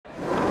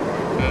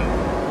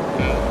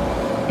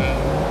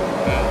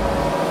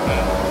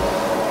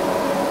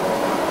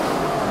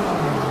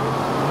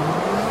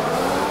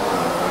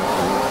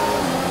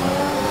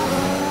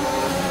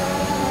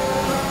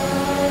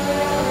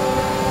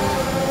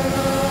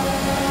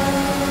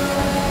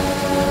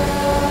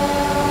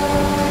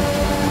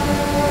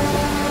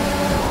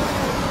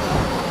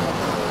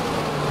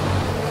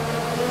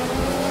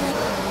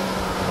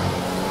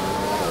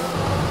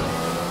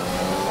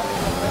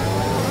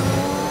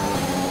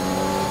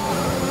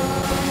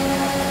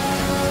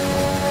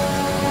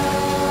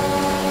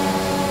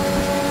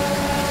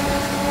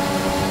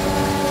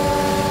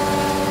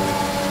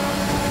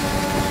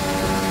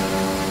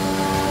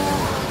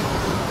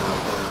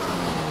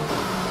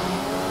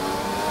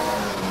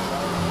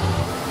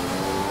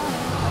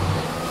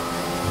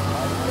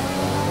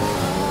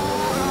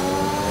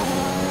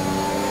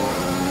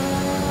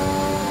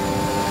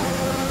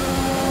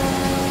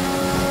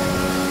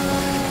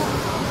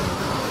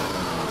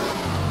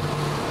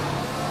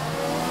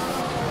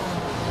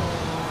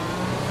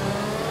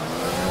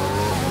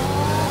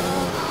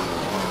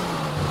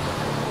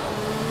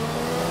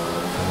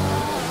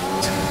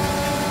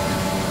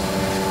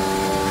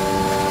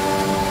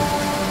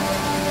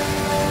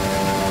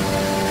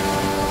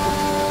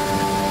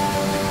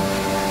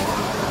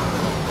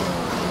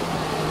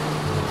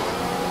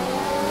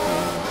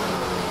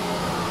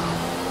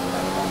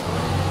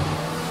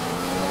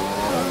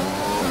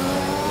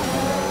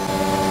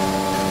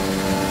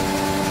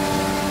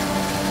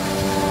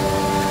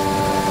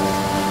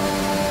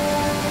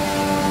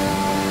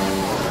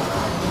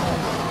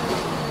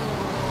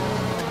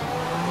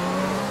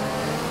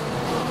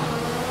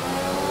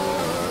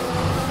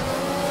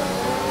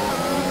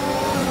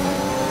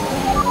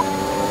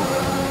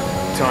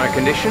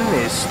condition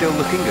is still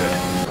looking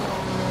good.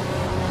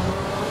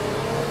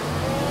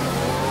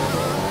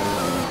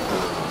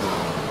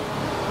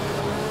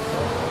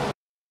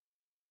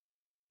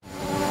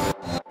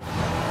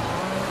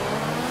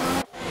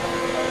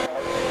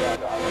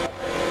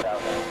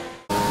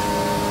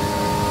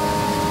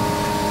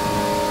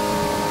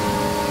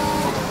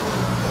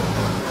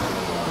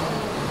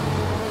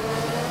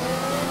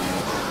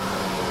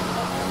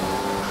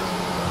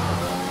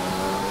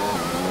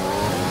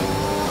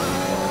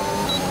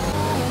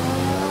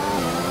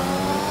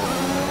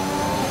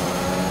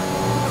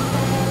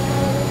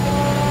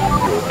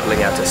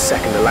 Out a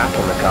second a lap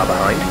on the car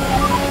behind.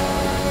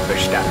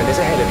 Verstappen is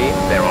ahead of you.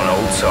 They're on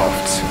old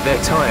softs. Their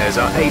tyres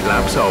are 8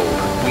 laps old.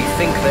 We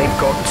think they've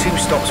got 2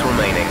 stops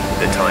remaining.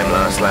 The time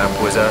last lap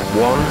was a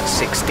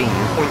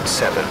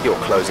 1:16.7. You're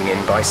closing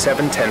in by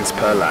 7/10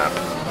 per lap.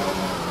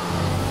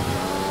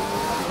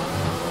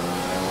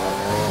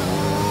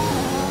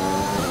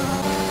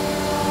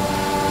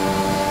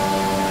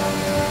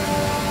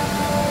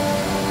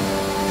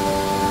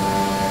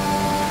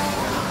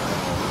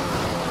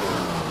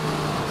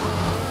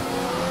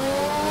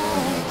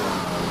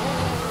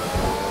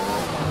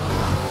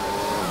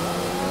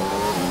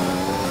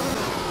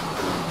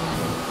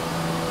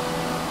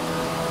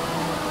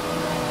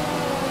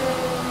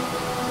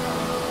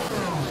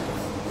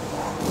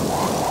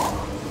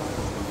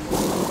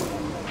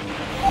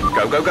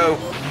 Go, go, go.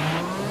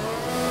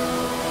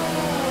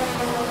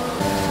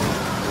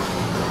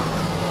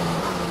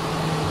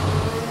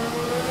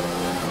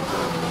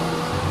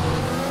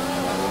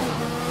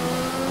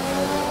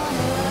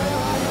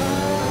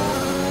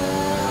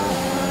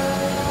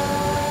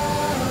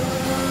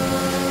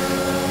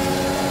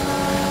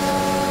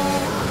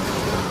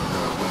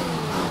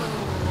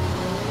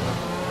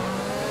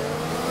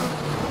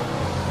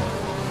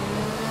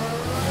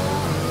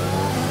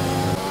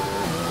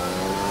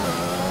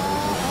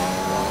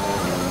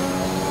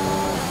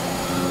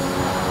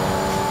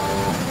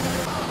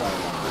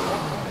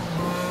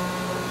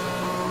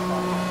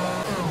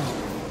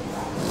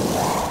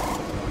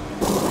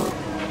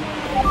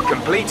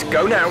 Complete,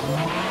 go now.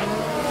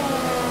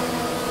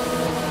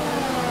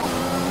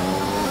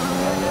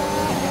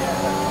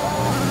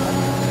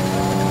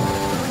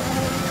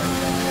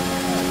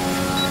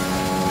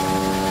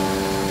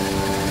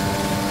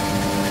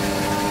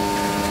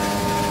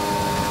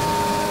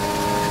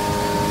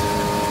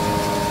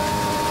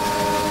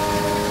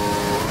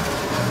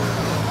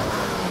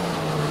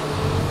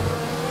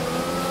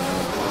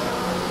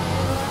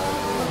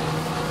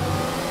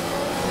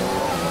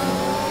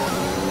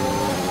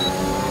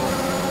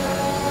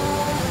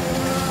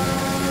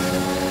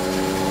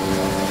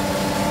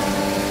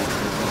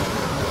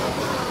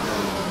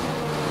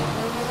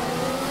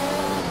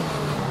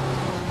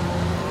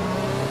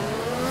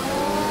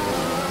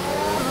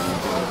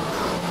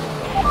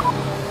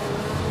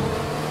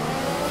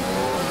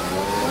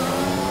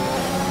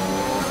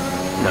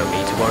 No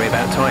need to worry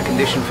about tyre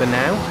condition for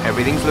now.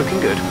 Everything's looking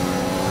good.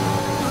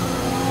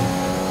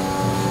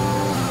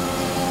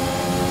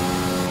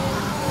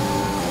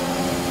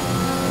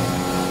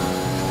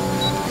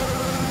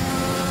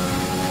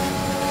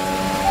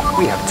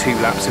 We have 2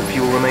 laps of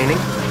fuel remaining.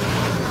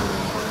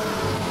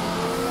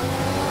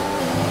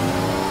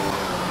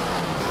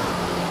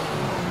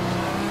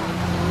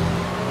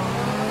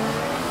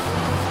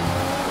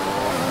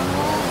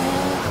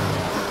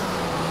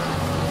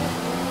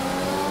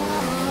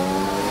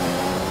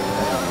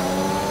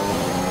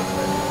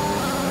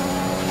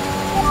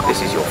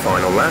 This is your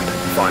final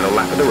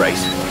lap of the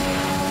race.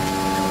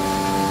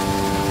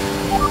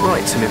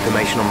 Right, some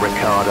information on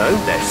Ricciardo.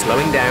 They're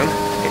slowing down.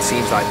 It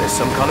seems like there's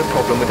some kind of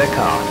problem with their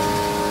car.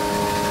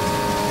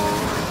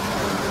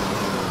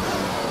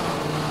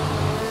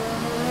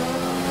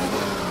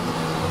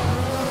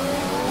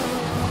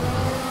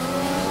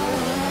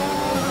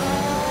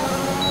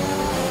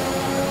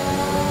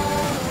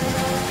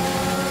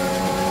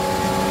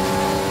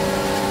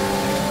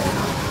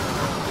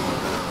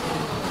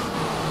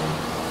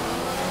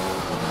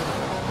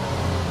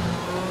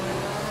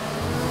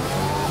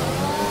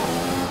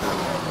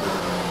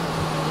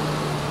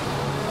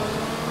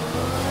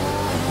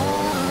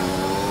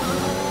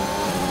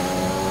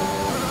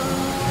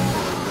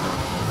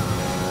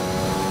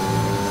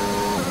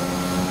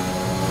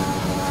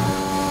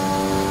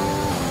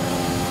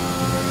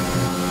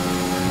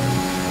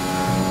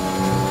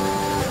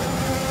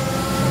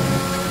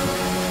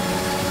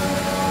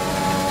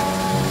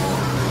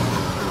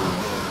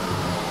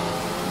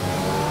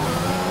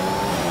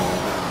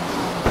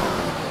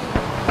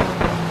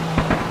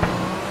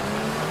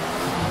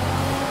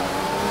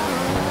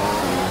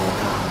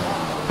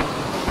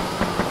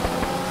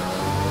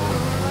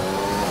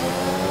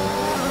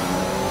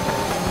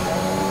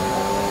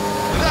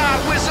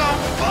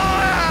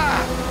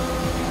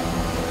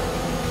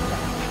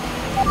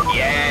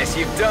 Yes,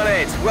 you've done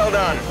it. Well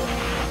done.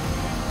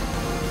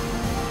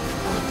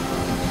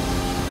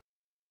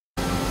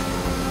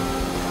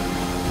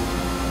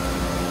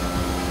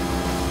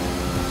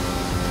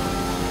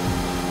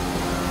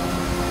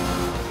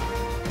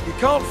 You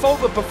can't fault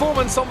the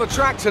performance on the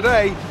track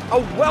today, a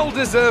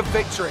well-deserved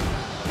victory.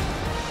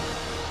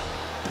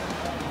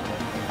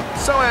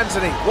 So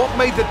Anthony, what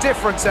made the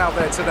difference out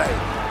there today?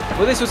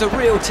 Well, this was a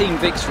real team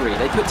victory.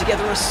 They put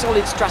together a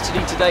solid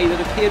strategy today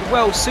that appeared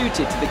well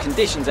suited to the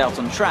conditions out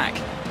on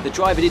track. The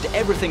driver did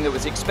everything that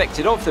was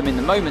expected of them in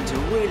the moment to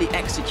really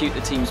execute the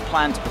team's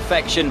plan to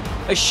perfection,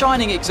 a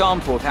shining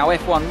example of how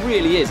F1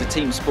 really is a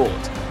team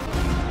sport.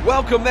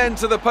 Welcome then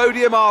to the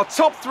podium, our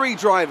top 3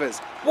 drivers.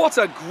 What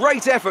a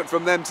great effort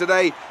from them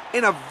today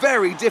in a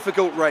very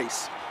difficult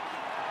race.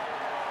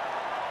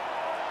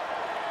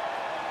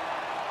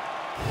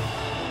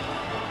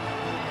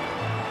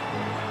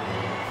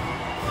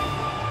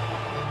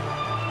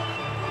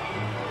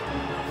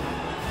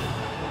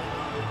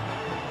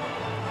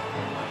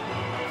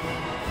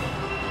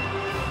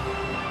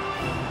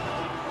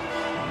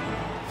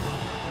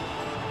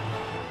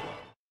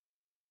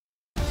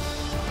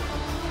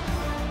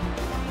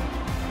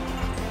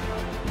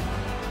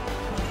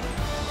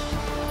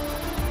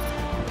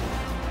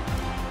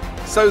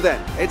 So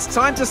then, it's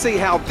time to see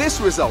how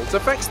this result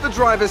affects the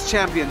Drivers'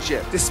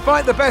 Championship.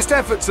 Despite the best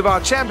efforts of our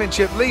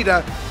championship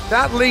leader,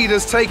 that lead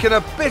has taken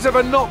a bit of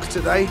a knock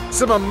today.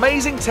 Some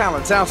amazing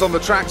talent out on the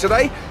track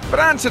today.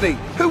 But Anthony,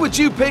 who would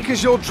you pick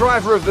as your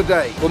driver of the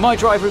day? Well, my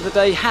driver of the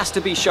day has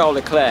to be Charles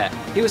Leclerc.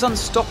 He was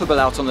unstoppable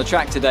out on the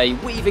track today,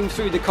 weaving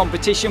through the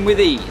competition with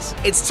ease.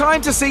 It's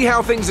time to see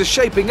how things are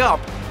shaping up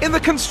in the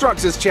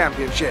Constructors'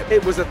 Championship.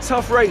 It was a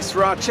tough race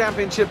for our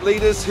championship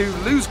leaders who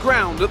lose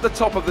ground at the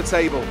top of the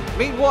table.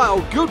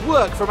 Meanwhile, good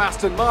work from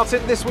Aston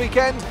Martin this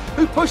weekend,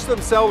 who pushed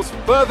themselves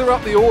further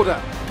up the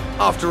order.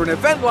 After an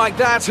event like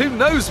that, who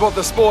knows what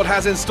the sport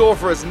has in store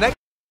for us next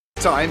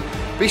time?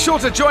 Be sure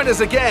to join us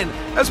again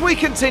as we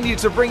continue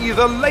to bring you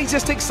the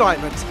latest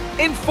excitement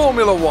in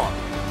Formula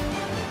One.